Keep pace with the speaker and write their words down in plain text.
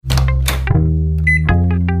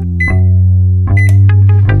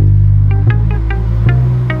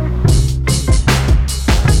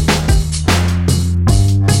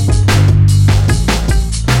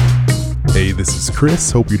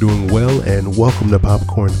Chris. Hope you're doing well, and welcome to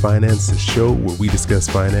Popcorn Finance, the show where we discuss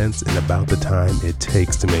finance and about the time it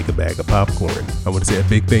takes to make a bag of popcorn. I want to say a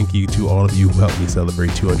big thank you to all of you who helped me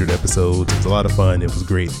celebrate 200 episodes. It was a lot of fun. It was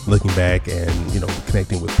great looking back and,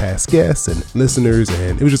 connecting with past guests and listeners,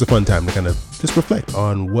 and it was just a fun time to kind of just reflect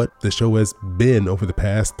on what the show has been over the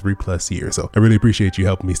past 3+ years. So I really appreciate you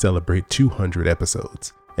helping me celebrate 200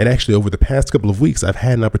 episodes. And actually, over the past couple of weeks, I've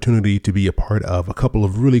had an opportunity to be a part of a couple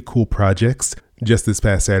of really cool projects. Just this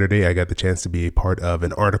past Saturday, I got the chance to be a part of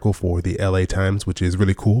an article for the LA Times, which is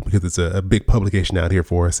really cool because it's a big publication out here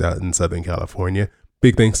for us out in Southern California.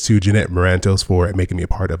 Big thanks to Jeanette Marantos for making me a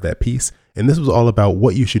part of that piece. And this was all about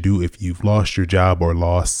what you should do if you've lost your job or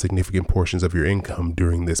lost significant portions of your income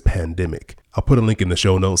during this pandemic. I'll put a link in the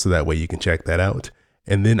show notes so that way you can check that out.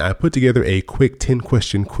 And then I put together a quick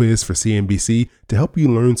 10-question quiz for CNBC to help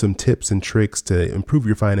you learn some tips and tricks to improve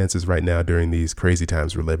your finances right now during these crazy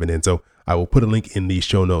times we're living in. So I will put a link in the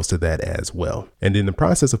show notes to that as well. And in the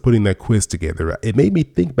process of putting that quiz together, it made me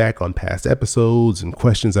think back on past episodes and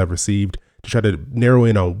questions I've received to try to narrow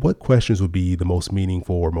in on what questions would be the most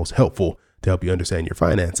meaningful or most helpful to help you understand your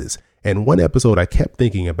finances. And one episode I kept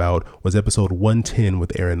thinking about was episode 110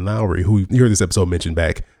 with Aaron Lowry, who you heard this episode mentioned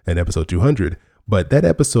back in episode 200. But that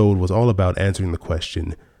episode was all about answering the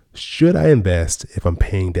question, should I invest if I'm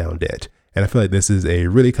paying down debt? And I feel like this is a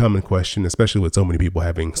really common question, especially with so many people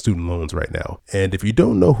having student loans right now. And if you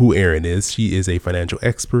don't know who Erin is, she is a financial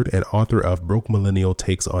expert and author of Broke Millennial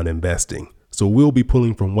Takes on Investing. So we'll be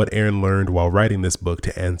pulling from what Erin learned while writing this book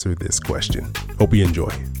to answer this question. Hope you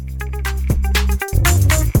enjoy.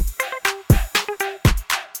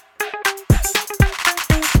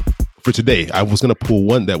 For today, I was going to pull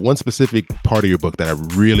one specific part of your book that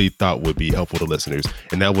I really thought would be helpful to listeners.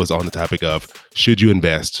 And that was on the topic of, should you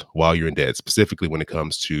invest while you're in debt, specifically when it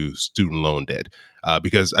comes to student loan debt?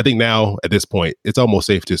 Because I think now at this point, it's almost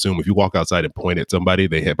safe to assume if you walk outside and point at somebody,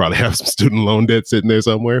 they probably have some student loan debt sitting there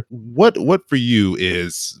somewhere. What for you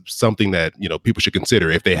is something that, people should consider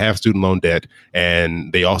if they have student loan debt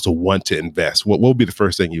and they also want to invest? What would be the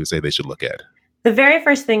first thing you would say they should look at? The very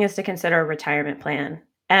first thing is to consider a retirement plan.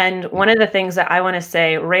 And one of the things that I want to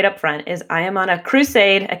say right up front is I am on a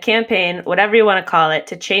crusade, a campaign, whatever you want to call it,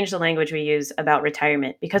 to change the language we use about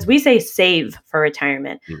retirement, because we say save for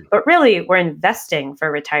retirement, but really we're investing for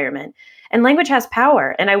retirement. And language has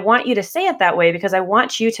power. And I want you to say it that way because I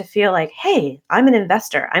want you to feel like, hey, I'm an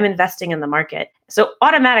investor. I'm investing in the market. So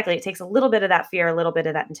automatically it takes a little bit of that fear, a little bit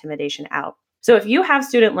of that intimidation out. So if you have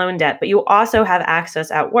student loan debt, but you also have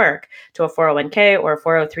access at work to a 401k or a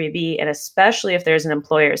 403b, and especially if there's an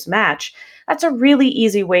employer's match, that's a really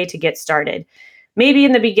easy way to get started. Maybe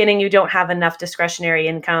in the beginning, you don't have enough discretionary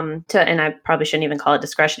income and I probably shouldn't even call it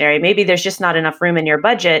discretionary. Maybe there's just not enough room in your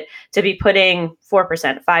budget to be putting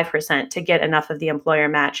 4%, 5% to get enough of the employer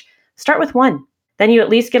match. Start with 1. Then you at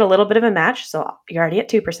least get a little bit of a match. So you're already at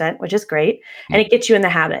 2%, which is great. And it gets you in the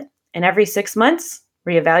habit. And every 6 months,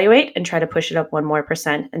 reevaluate and try to push it up 1 more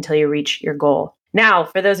percent until you reach your goal. Now,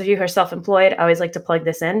 for those of you who are self-employed, I always like to plug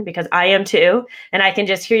this in because I am too. And I can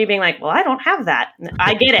just hear you being like, well, I don't have that.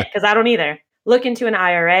 I get it because I don't either. Look into an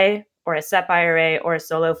IRA or a SEP IRA or a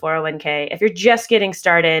solo 401k. If you're just getting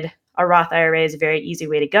started, a Roth IRA is a very easy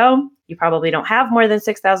way to go. You probably don't have more than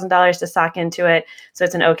 $6,000 to sock into it. So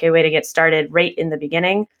it's an okay way to get started right in the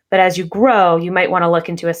beginning. But as you grow, you might want to look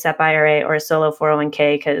into a SEP IRA or a solo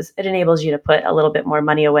 401k because it enables you to put a little bit more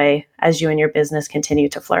money away as you and your business continue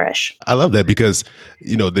to flourish. I love that because,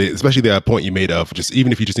 especially the point you made of just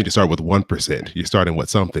even if you just need to start with 1%, you're starting with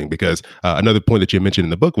something. Because another point that you mentioned in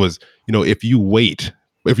the book was, if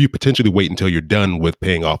you potentially wait until you're done with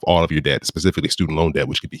paying off all of your debt, specifically student loan debt,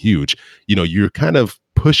 which could be huge, you're kind of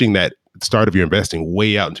pushing that start of your investing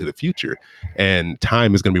way out into the future. And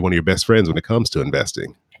time is going to be one of your best friends when it comes to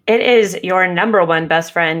investing. It is your number one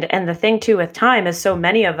best friend. And the thing too with time is so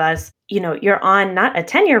many of us, you're on not a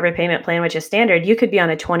 10-year repayment plan, which is standard. You could be on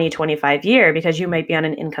a 20, 25 year because you might be on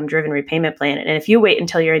an income-driven repayment plan. And if you wait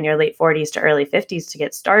until you're in your late 40s to early 50s to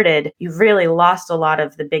get started, you've really lost a lot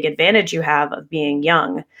of the big advantage you have of being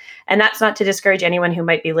young. And that's not to discourage anyone who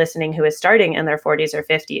might be listening who is starting in their 40s or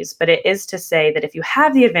 50s, but it is to say that if you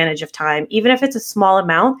have the advantage of time, even if it's a small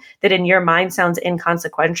amount that in your mind sounds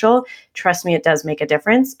inconsequential, trust me, it does make a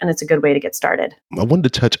difference. And it's a good way to get started. I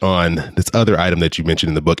wanted to touch on this other item that you mentioned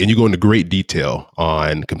in the book, and you go into great detail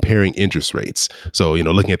on comparing interest rates. So,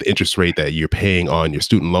 looking at the interest rate that you're paying on your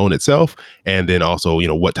student loan itself, and then also,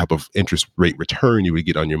 what type of interest rate return you would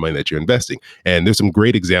get on your money that you're investing. And there's some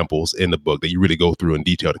great examples in the book that you really go through in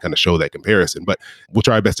detail to kind of show that comparison. But we'll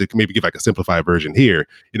try our best to maybe give like a simplified version here.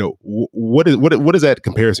 What is that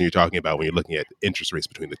comparison you're talking about when you're looking at interest rates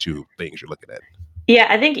between the two things you're looking at? Yeah,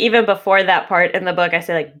 I think even before that part in the book, I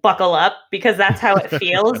say like buckle up because that's how it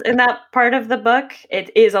feels in that part of the book. It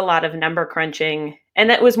is a lot of number crunching. And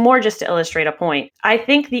that was more just to illustrate a point. I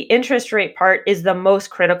think the interest rate part is the most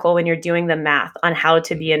critical when you're doing the math on how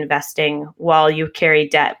to be investing while you carry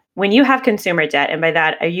debt. When you have consumer debt, and by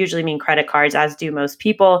that I usually mean credit cards, as do most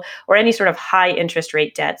people, or any sort of high interest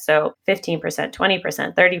rate debt, so 15%,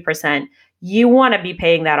 20%, 30%, you want to be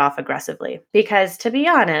paying that off aggressively. Because to be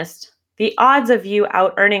honest, the odds of you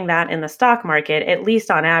out earning that in the stock market, at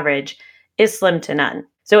least on average, is slim to none.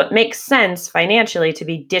 So it makes sense financially to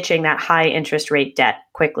be ditching that high interest rate debt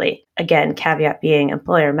quickly. Again, caveat being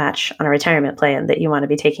employer match on a retirement plan that you want to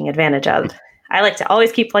be taking advantage of. I like to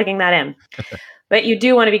always keep plugging that in. But you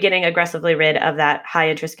do want to be getting aggressively rid of that high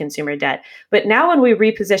interest consumer debt. But now when we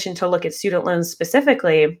reposition to look at student loans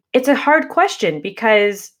specifically, it's a hard question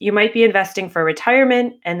because you might be investing for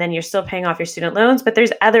retirement and then you're still paying off your student loans, but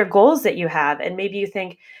there's other goals that you have. And maybe you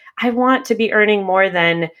think, I want to be earning more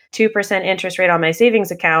than 2% interest rate on my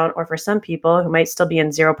savings account, or for some people who might still be in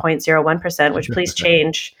 0.01%, which please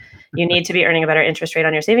change. You need to be earning a better interest rate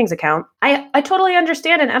on your savings account. I totally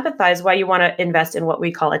understand and empathize why you want to invest in what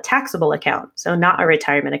we call a taxable account. So not a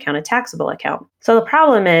retirement account, a taxable account. So the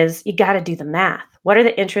problem is you got to do the math. What are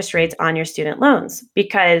the interest rates on your student loans?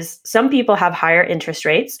 Because some people have higher interest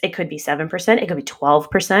rates. It could be 7%, it could be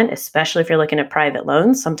 12%, especially if you're looking at private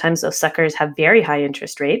loans. Sometimes those suckers have very high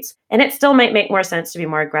interest rates. And it still might make more sense to be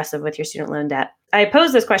more aggressive with your student loan debt. I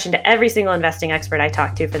posed this question to every single investing expert I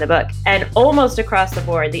talked to for the book, and almost across the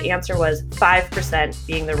board, the answer was 5%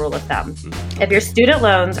 being the rule of thumb. If your student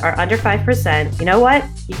loans are under 5%, you know what?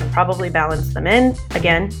 You can probably balance them in,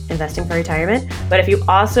 again, investing for retirement. But if you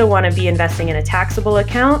also want to be investing in a taxable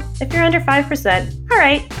account, if you're under 5%, all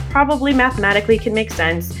right, probably mathematically can make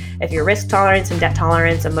sense. If your risk tolerance and debt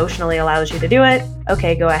tolerance emotionally allows you to do it,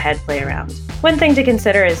 okay, go ahead, play around. One thing to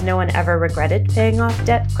consider is no one ever regretted paying off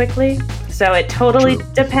debt quickly. So it totally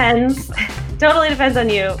depends. Totally depends on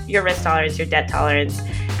you, your risk tolerance, your debt tolerance.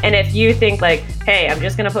 And if you think like, hey, I'm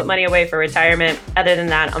just going to put money away for retirement, other than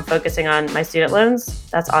that, I'm focusing on my student loans,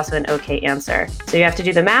 that's also an okay answer. So you have to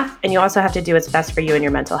do the math, and you also have to do what's best for you and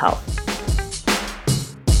your mental health.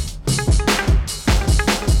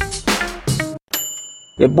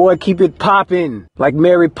 Yeah, boy, keep it poppin' like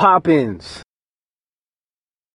Mary Poppins.